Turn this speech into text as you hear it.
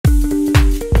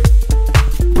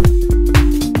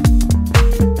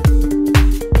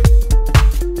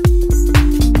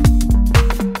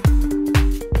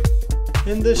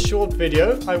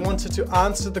video, I wanted to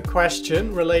answer the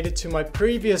question related to my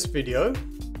previous video,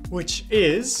 which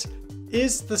is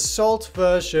the salt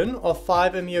version of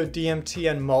 5-MeO-DMT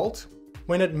and MALT,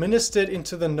 when administered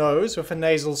into the nose with a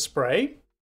nasal spray,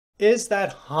 is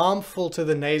that harmful to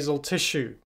the nasal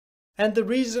tissue? And the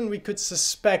reason we could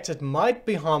suspect it might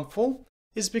be harmful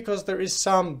is because there is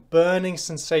some burning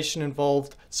sensation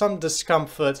involved, some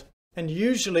discomfort, and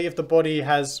usually if the body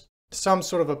has some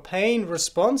sort of a pain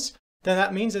response, then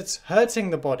that means it's hurting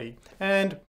the body.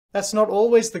 And that's not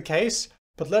always the case,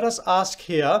 but let us ask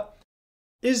here,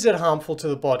 is it harmful to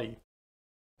the body?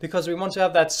 Because we want to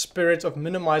have that spirit of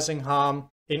minimizing harm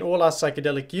in all our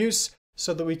psychedelic use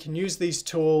so that we can use these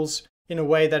tools in a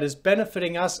way that is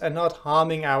benefiting us and not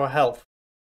harming our health.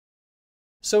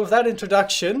 So with that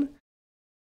introduction,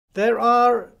 there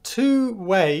are two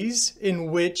ways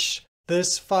in which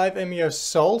this 5-MeO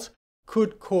salt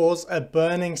could cause a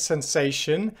burning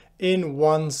sensation in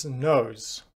one's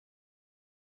nose.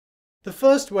 The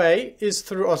first way is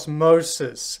through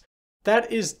osmosis.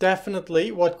 That is definitely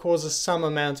what causes some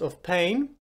amount of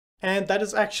pain, and that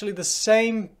is actually the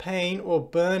same pain or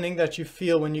burning that you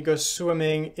feel when you go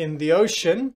swimming in the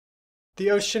ocean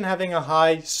having a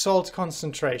high salt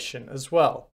concentration as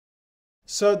well.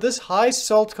 So this high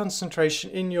salt concentration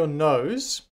in your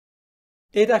nose,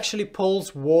 it actually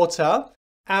pulls water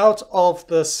out of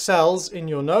the cells in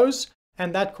your nose,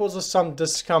 and that causes some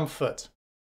discomfort.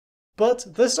 But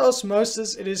this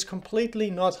osmosis, it is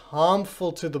completely not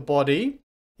harmful to the body.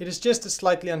 It is just a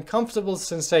slightly uncomfortable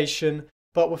sensation,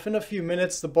 but within a few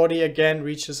minutes the body again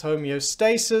reaches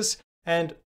homeostasis,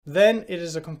 and then it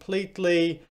is a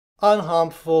completely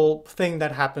unharmful thing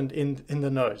that happened in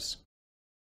the nose.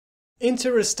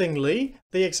 Interestingly,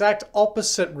 the exact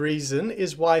opposite reason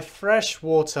is why fresh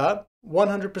water,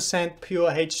 100%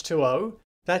 pure H2O,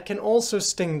 that can also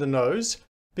sting the nose,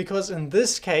 because in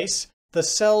this case the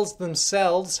cells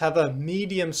themselves have a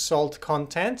medium salt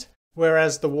content,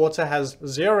 whereas the water has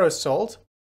 0 salt,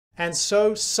 and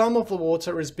so some of the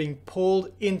water is being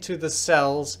pulled into the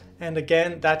cells, and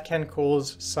again that can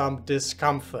cause some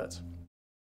discomfort.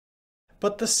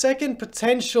 But the second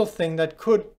potential thing that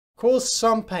could cause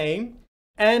some pain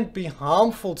and be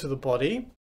harmful to the body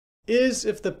is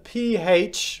if the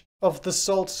pH of the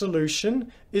salt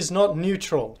solution is not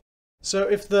neutral. So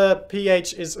if the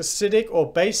pH is acidic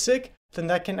or basic, then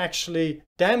that can actually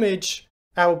damage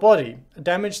our body,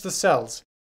 damage the cells.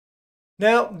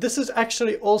 Now, this is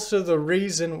actually also the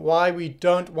reason why we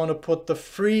don't want to put the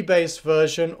freebase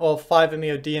version of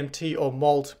 5-MeO-DMT or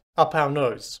MALT up our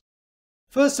nose.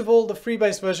 First of all, the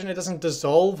freebase version, it doesn't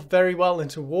dissolve very well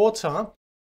into water,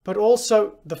 but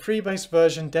also the freebase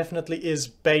version definitely is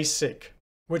basic,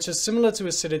 which is similar to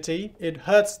acidity. It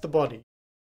hurts the body.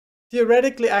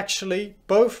 Theoretically, actually,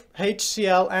 both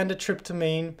HCl and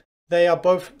tryptamine, they are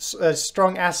both a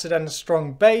strong acid and a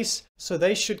strong base, so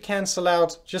they should cancel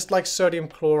out just like sodium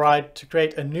chloride to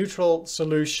create a neutral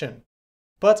solution.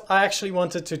 But I actually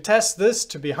wanted to test this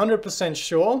to be 100%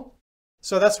 sure,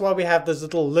 so that's why we have this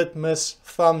little litmus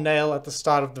thumbnail at the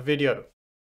start of the video.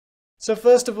 So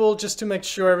first of all, just to make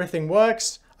sure everything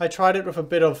works, I tried it with a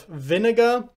bit of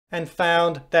vinegar and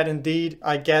found that indeed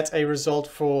I get a result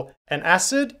for an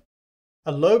acid,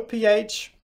 a low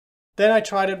pH. Then I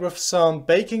tried it with some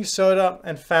baking soda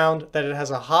and found that it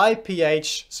has a high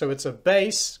pH, so it's a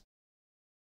base.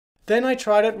 Then I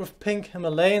tried it with pink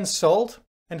Himalayan salt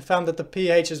and found that the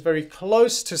pH is very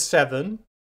close to 7.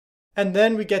 And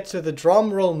then we get to the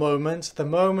drum roll moment, the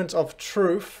moment of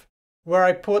truth, where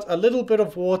I put a little bit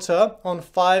of water on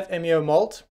 5-MeO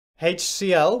malt,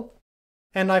 HCl,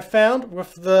 and I found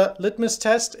with the litmus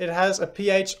test it has a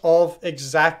pH of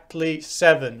exactly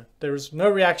 7. There is no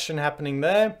reaction happening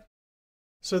there.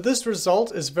 So this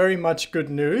result is very much good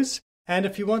news, and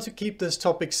if you want to keep this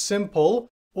topic simple,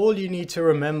 all you need to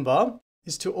remember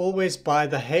is to always buy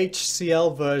the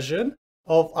HCl version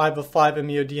of either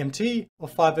 5-MeO-DMT or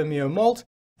 5-MeO malt,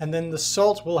 and then the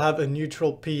salt will have a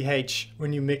neutral pH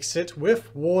when you mix it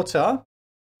with water.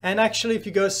 And actually, if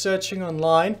you go searching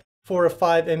online for a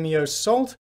 5-MeO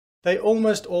salt, they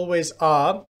almost always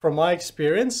are, from my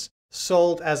experience,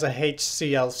 sold as a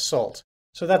HCl salt.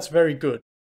 So that's very good.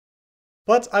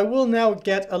 But I will now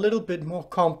get a little bit more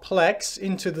complex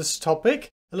into this topic,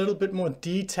 a little bit more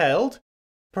detailed.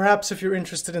 Perhaps if you're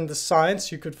interested in the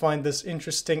science, you could find this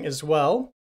interesting as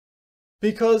well.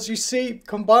 Because you see,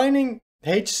 combining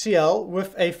HCl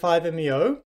with a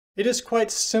 5-MeO, it is quite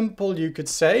simple, you could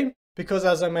say, because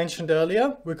as I mentioned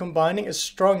earlier, we're combining a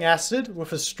strong acid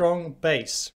with a strong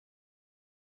base.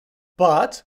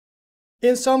 But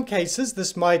in some cases,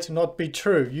 this might not be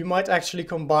true. You might actually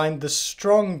combine the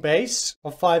strong base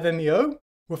of 5-MeO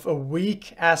with a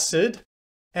weak acid,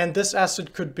 and this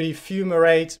acid could be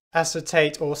fumarate,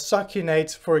 acetate, or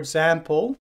succinate, for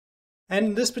example. And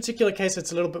in this particular case,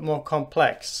 it's a little bit more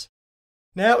complex.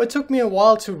 Now, it took me a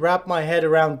while to wrap my head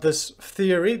around this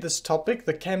theory, this topic,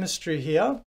 the chemistry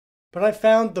here, but I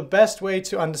found the best way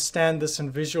to understand this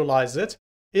and visualize it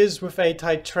is with a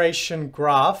titration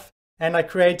graph, and I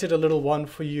created a little one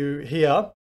for you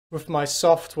here with my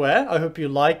software. I hope you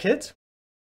like it.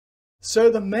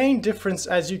 So the main difference,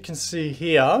 as you can see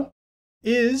here,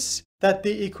 is that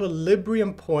the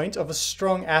equilibrium point of a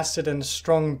strong acid and a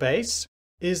strong base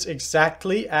is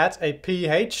exactly at a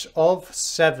pH of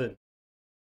 7.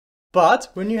 But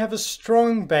when you have a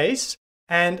strong base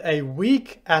and a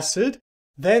weak acid,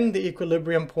 then the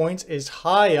equilibrium point is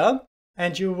higher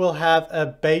and you will have a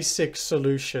basic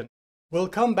solution. We'll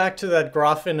come back to that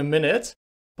graph in a minute,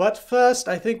 but first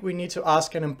I think we need to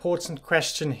ask an important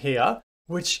question here,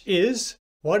 which is,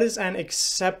 what is an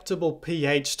acceptable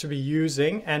pH to be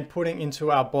using and putting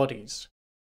into our bodies?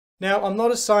 Now, I'm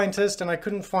not a scientist and I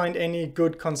couldn't find any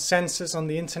good consensus on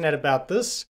the internet about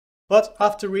this, but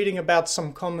after reading about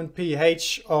some common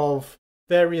pH of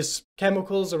various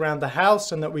chemicals around the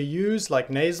house and that we use, like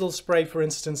nasal spray for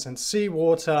instance, and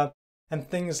seawater and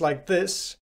things like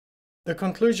this, the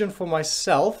conclusion for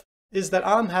myself is that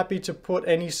I'm happy to put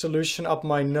any solution up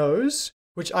my nose,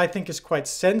 which I think is quite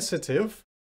sensitive.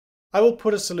 I will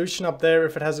put a solution up there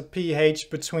if it has a pH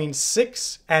between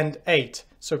 6 and 8,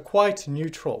 so quite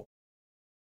neutral.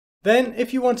 Then,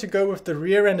 if you want to go with the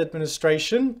rear end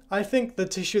administration, I think the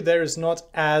tissue there is not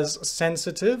as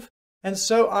sensitive, and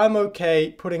so I'm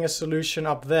okay putting a solution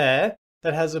up there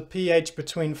that has a pH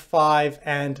between 5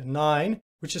 and 9,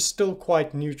 which is still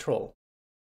quite neutral.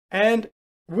 And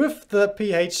with the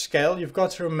pH scale, you've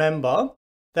got to remember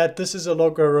that this is a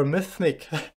logarithmic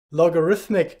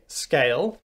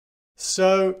scale.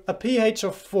 So a pH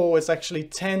of 4 is actually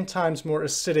 10 times more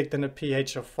acidic than a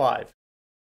pH of 5.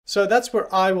 So that's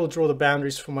where I will draw the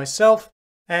boundaries for myself,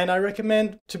 and I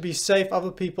recommend, to be safe,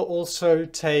 other people also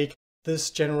take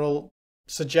this general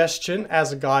suggestion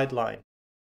as a guideline.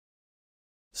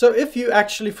 So if you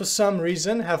actually for some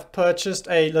reason have purchased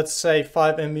a, let's say,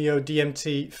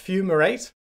 5-MeO-DMT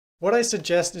fumarate, what I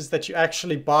suggest is that you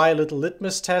actually buy a little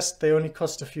litmus test. They only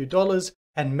cost a few dollars,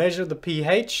 and measure the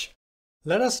pH.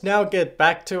 Let us now get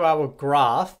back to our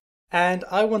graph, and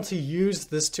I want to use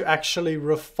this to actually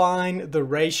refine the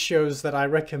ratios that I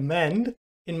recommend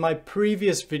in my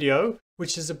previous video,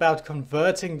 which is about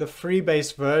converting the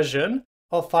freebase version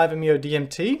of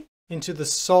 5-MeO-DMT into the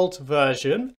salt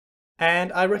version.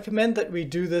 And I recommend that we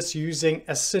do this using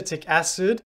acetic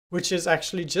acid, which is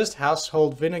actually just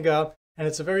household vinegar, and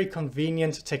it's a very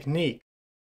convenient technique.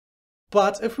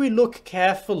 But if we look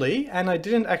carefully, and I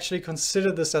didn't actually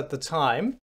consider this at the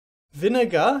time,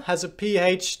 vinegar has a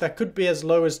pH that could be as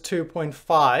low as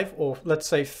 2.5 or let's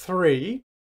say 3.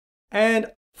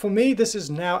 And for me, this is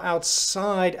now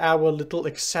outside our little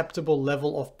acceptable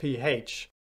level of pH.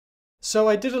 So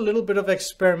I did a little bit of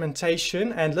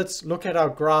experimentation, and let's look at our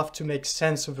graph to make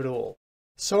sense of it all.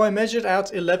 So I measured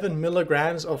out 11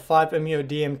 milligrams of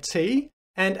 5-MeO-DMT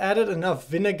and added enough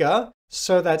vinegar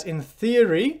so that in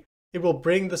theory, it will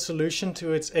bring the solution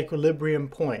to its equilibrium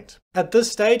point. At this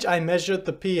stage, I measured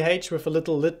the pH with a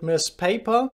little litmus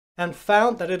paper and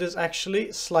found that it is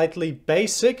actually slightly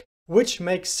basic, which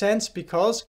makes sense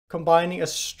because combining a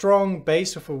strong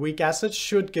base with a weak acid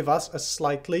should give us a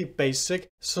slightly basic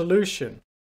solution.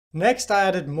 Next, I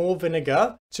added more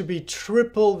vinegar to be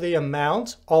triple the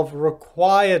amount of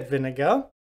required vinegar.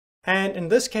 And in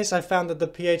this case, I found that the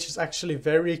pH is actually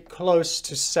very close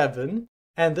to 7.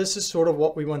 And this is sort of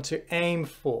what we want to aim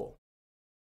for.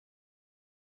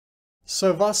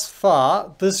 So thus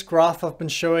far, this graph I've been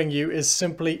showing you is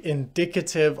simply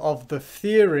indicative of the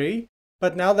theory.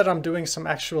 But now that I'm doing some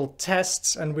actual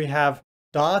tests and we have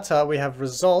data, we have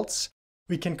results,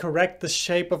 we can correct the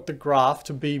shape of the graph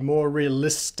to be more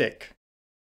realistic.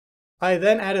 I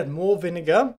then added more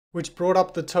vinegar, which brought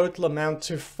up the total amount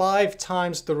to 5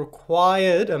 times the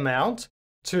required amount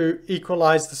to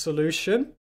equalize the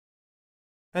solution.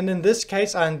 And in this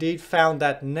case, I indeed found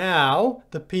that now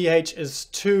the pH is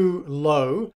too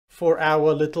low for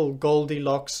our little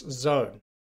Goldilocks zone.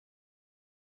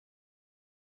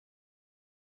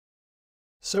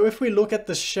 So if we look at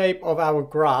the shape of our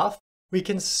graph, we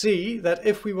can see that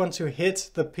if we want to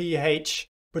hit the pH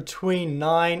between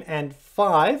 9 and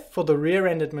 5 for the rear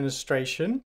end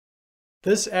administration,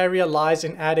 this area lies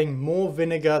in adding more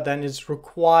vinegar than is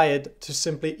required to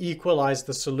simply equalize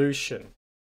the solution.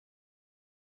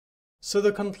 So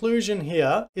the conclusion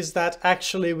here is that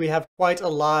actually we have quite a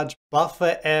large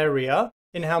buffer area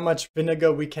in how much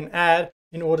vinegar we can add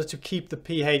in order to keep the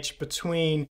pH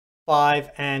between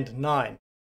 5 and 9.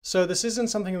 So this isn't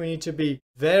something we need to be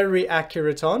very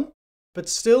accurate on, but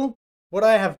still, what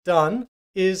I have done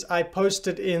is I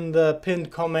posted in the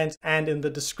pinned comment and in the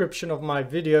description of my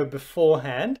video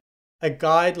beforehand a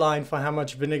guideline for how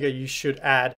much vinegar you should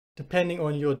add depending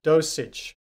on your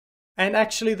dosage. And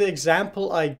actually the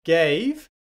example I gave,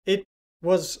 it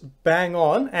was bang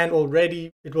on, and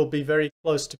already it will be very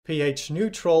close to pH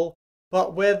neutral,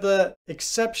 but where the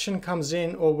exception comes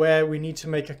in, or where we need to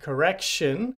make a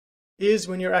correction, is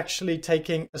when you're actually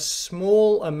taking a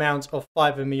small amount of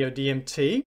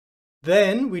 5-MeO-DMT.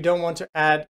 Then we don't want to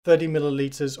add 30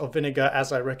 milliliters of vinegar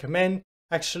as I recommend.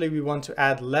 Actually, we want to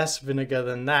add less vinegar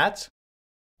than that.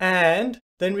 And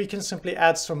then we can simply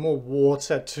add some more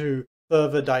water to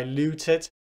further dilute it